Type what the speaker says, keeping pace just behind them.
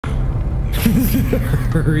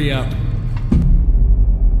Hurry up.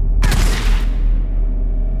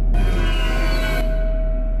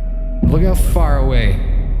 Look how far away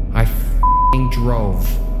I f***ing drove.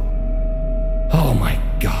 Oh my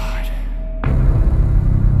god.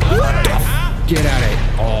 What the f***? Get out of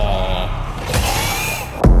here. Oh.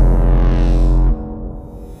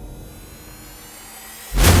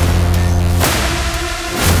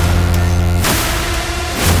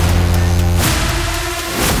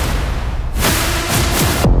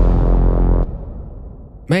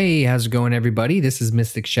 Hey, how's it going everybody? This is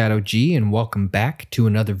Mystic Shadow G and welcome back to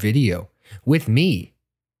another video with me,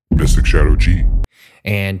 Mystic Shadow G.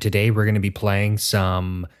 And today we're going to be playing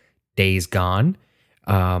some Days Gone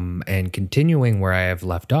and continuing where I have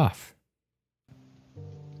left off.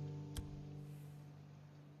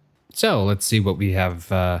 So let's see what we have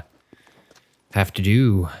to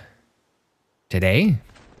do today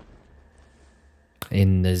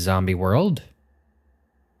in the zombie world.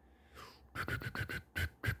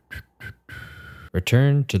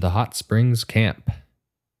 Return to the Hot Springs camp.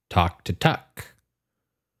 Talk to Tuck.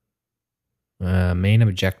 Main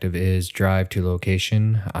objective is drive to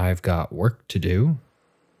location. I've got work to do.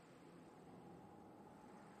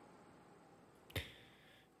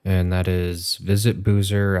 And that is visit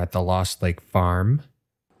Boozer at the Lost Lake Farm.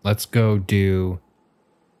 Let's go do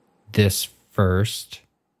this first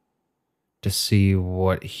to see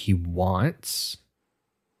what he wants.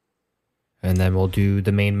 And then we'll do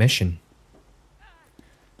the main mission.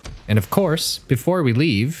 And of course, before we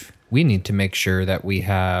leave, we need to make sure that we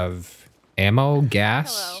have ammo,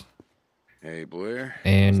 gas, Hello. Hey, Blair.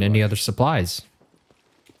 And any other supplies.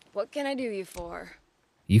 What can I do you for?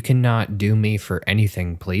 You cannot do me for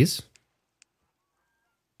anything, please.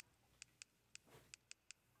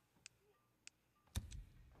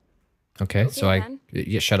 Okay, so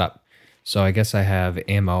yeah, shut up. So I guess I have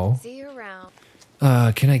ammo. See you around.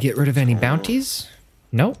 Can I get rid of any bounties?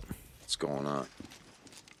 Nope. What's going on?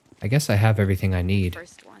 I guess I have everything I need.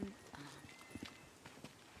 First one.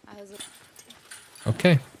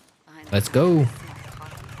 Okay, let's go.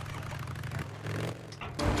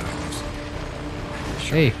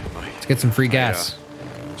 Hey, let's get some free gas.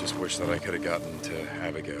 Just wish that I could have gotten to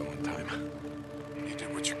Abigail in time. You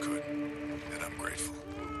did what you could, and I'm grateful.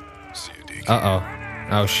 See you, DK. Uh-oh.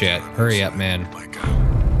 Oh, shit. Hurry up, man. My God.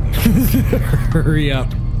 Hurry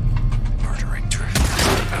up. Murdering truth.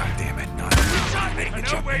 God damn it. Not making the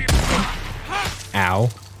jump. Ow.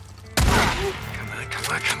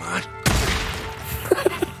 Come on.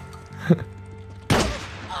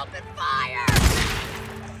 Open fire!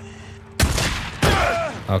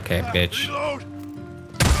 Okay, bitch.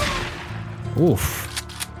 Oof.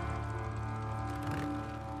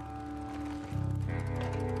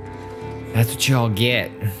 That's what y'all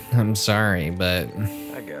get. I'm sorry, but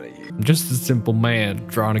I got it. I'm just a simple man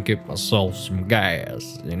trying to get myself some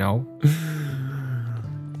gas, you know?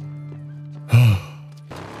 Huh?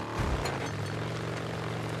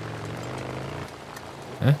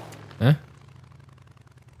 Huh?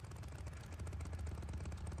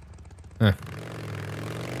 Huh.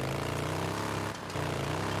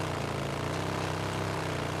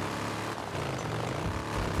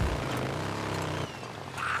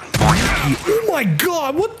 Oh my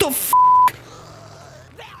god, what the f***?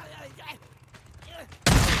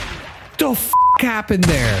 The f*** happened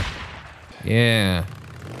there? Yeah.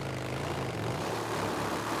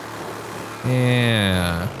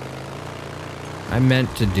 Yeah. I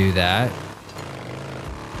meant to do that.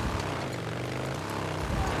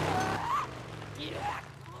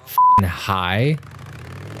 F***ing high.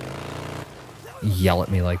 Yell at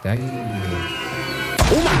me like that.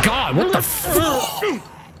 Oh my god, what the f***?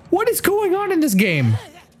 What is going on in this game?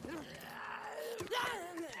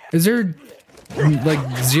 Is there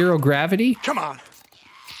like zero gravity? Come on.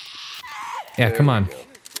 Yeah, come on.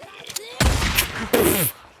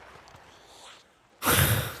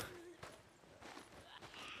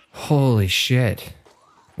 Holy shit.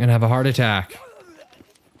 I'm gonna have a heart attack.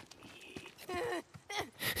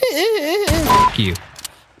 Fuck you.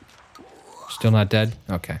 Still not dead?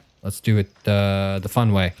 Okay. Let's do it the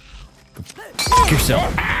fun way. Go fuck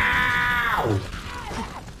yourself. Ow!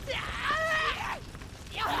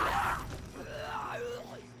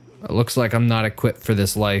 It looks like I'm not equipped for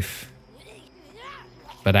this life.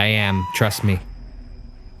 But I am, trust me.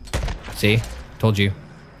 See? Told you.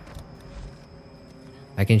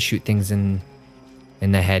 I can shoot things in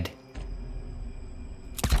the head.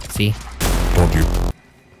 See? Told you.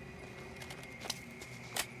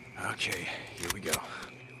 Okay, here we go.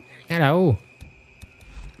 Hello.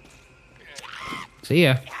 See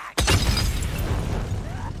ya.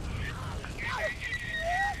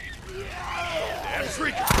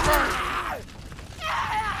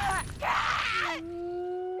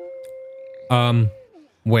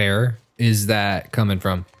 Where is that coming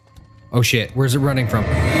from? Oh shit, where's it running from?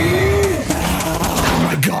 Oh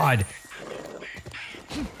my god!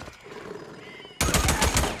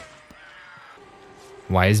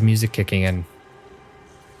 Why is music kicking in?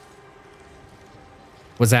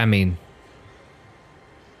 What's that mean?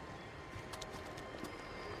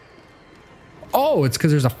 Oh, it's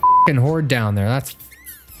because there's a fucking horde down there. That's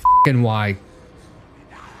fucking why.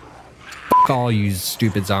 Fuck all you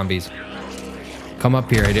stupid zombies. Come up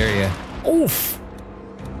here, I dare you. Oof!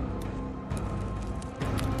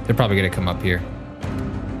 They're probably gonna come up here.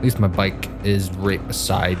 At least my bike is right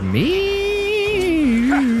beside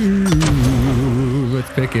me.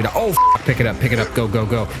 Let's pick it up. Oh, pick it up, go, go,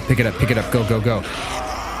 go. Pick it up, go, go, go.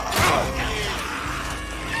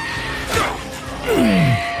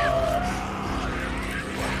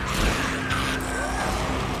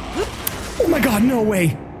 Oh my god, no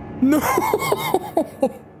way. No.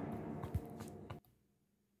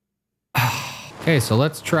 Okay, so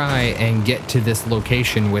let's try and get to this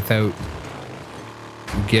location without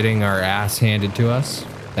getting our ass handed to us.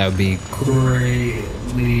 That would be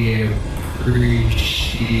greatly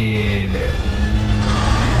appreciated.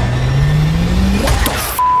 What the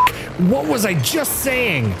f***? What was I just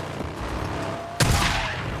saying?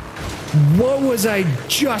 What was I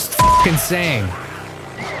just f***ing saying?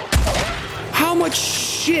 How much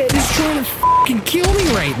shit is trying to f***ing kill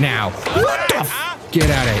me right now? What the f***? Get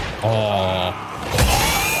out of it. Oh.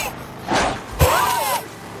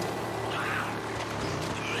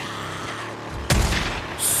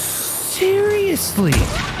 Seriously?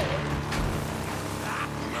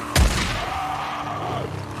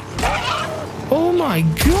 Oh my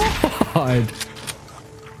god.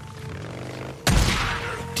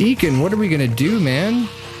 Deacon, what are we gonna do, man?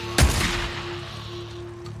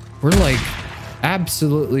 We're like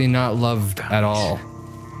absolutely not loved at all.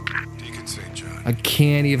 I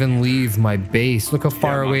can't even leave my base. Look how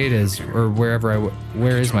far away it is, or wherever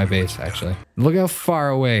where is my base actually? Look how far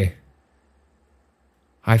away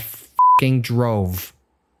I fucking drove.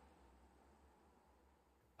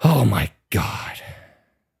 Oh my god.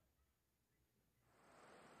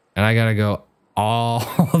 And I gotta go all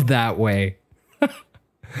that way.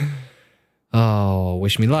 Oh,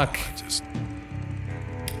 wish me luck. Just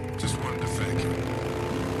wanted to thank you.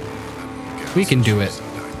 We can do it.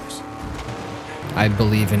 I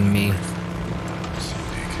believe in me.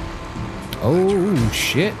 Oh,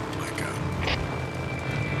 shit.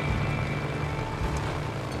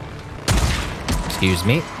 Excuse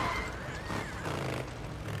me.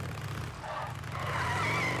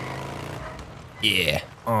 Yeah.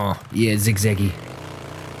 Oh, yeah, zigzaggy.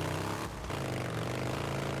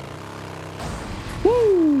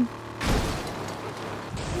 Woo!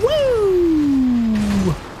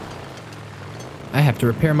 Woo! I have to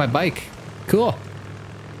repair my bike. Cool.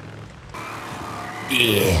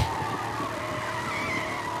 Yeah.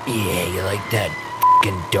 Yeah, you like that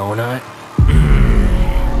fucking donut?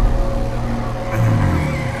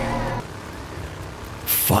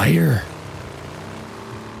 Fire.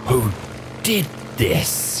 Who did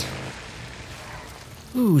this?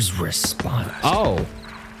 Who's responsible? Oh.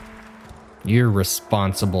 You're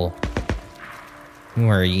responsible. Who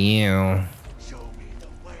are you?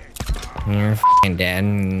 You're f***ing dead.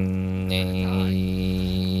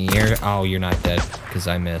 You're not dead, because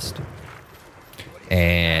I missed.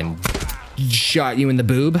 And shot you in the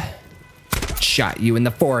boob. Shot you in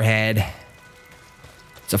the forehead.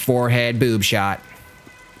 It's a forehead boob shot.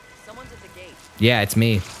 Someone's at the gate. Yeah, it's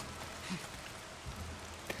me.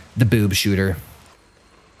 The boob shooter.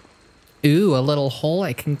 Ooh, a little hole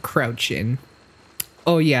I can crouch in.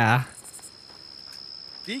 Oh, yeah.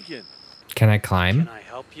 Deacon, Can I climb? can I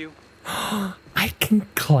help you? I can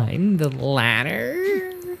climb the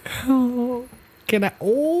ladder. Oh, can I?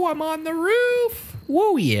 Oh, I'm on the roof.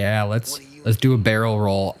 Whoa, yeah. Let's do a barrel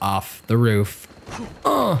roll off the roof.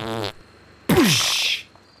 Boosh.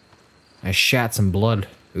 I shat some blood.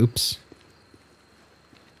 Oops.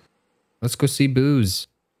 Let's go see Booze.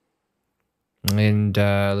 And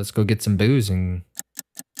let's go get some booze and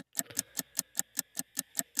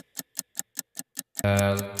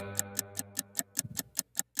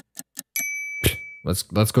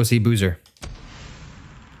let's go see Boozer.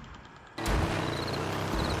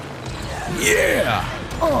 Yeah!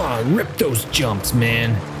 Oh, rip those jumps,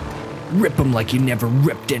 man. Rip them like you never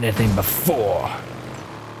ripped anything before.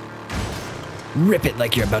 Rip it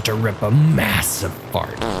like you're about to rip a massive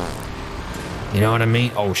fart. You know what I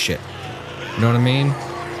mean? Oh, shit. You know what I mean?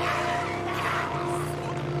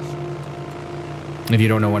 If you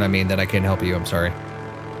don't know what I mean, then I can't help you. I'm sorry.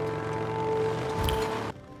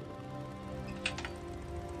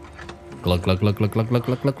 Glug, glug, glug, glug, glug, glug,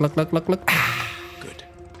 glug, glug, glug, glug, glug, glug. Ah, Good.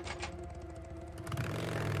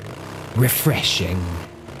 refreshing.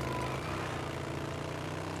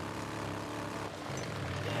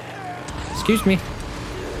 Excuse me.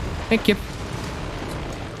 Thank you.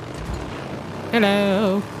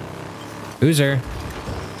 Hello. Boozer.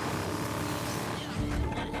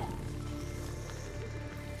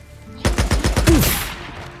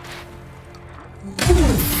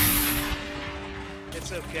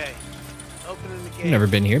 It's okay. Opening the gate. I've never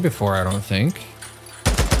been here before, I don't think.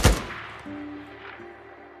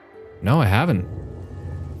 No, I haven't.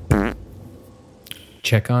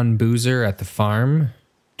 Check on Boozer at the farm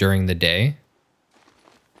during the day.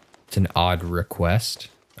 It's an odd request.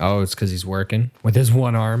 Oh, it's because he's working with his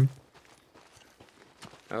one arm.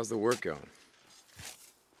 How's the work going?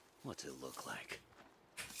 What's it look like?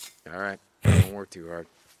 All right. Don't work too hard.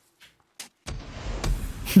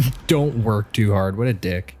 Don't work too hard. What a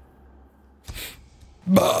dick.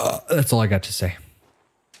 Bah, that's all I got to say.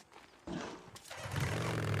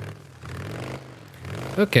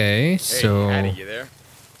 Okay, so Hey, Hattie, you there?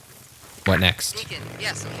 what next? Deacon,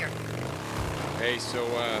 yes, I'm here. Hey, so,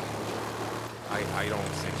 I don't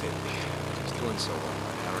think that he's doing so well.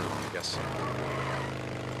 I don't know, I guess.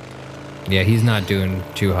 Yeah, he's not doing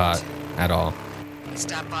too hot at all.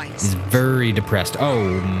 Stop by. He's very depressed. Oh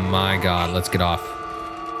my god, let's get off.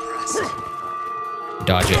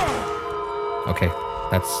 Dodge it. Okay,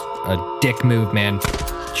 that's a dick move, man.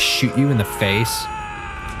 Shoot you in the face.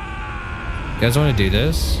 You guys want to do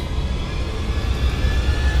this?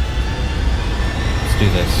 Let's do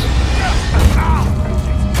this.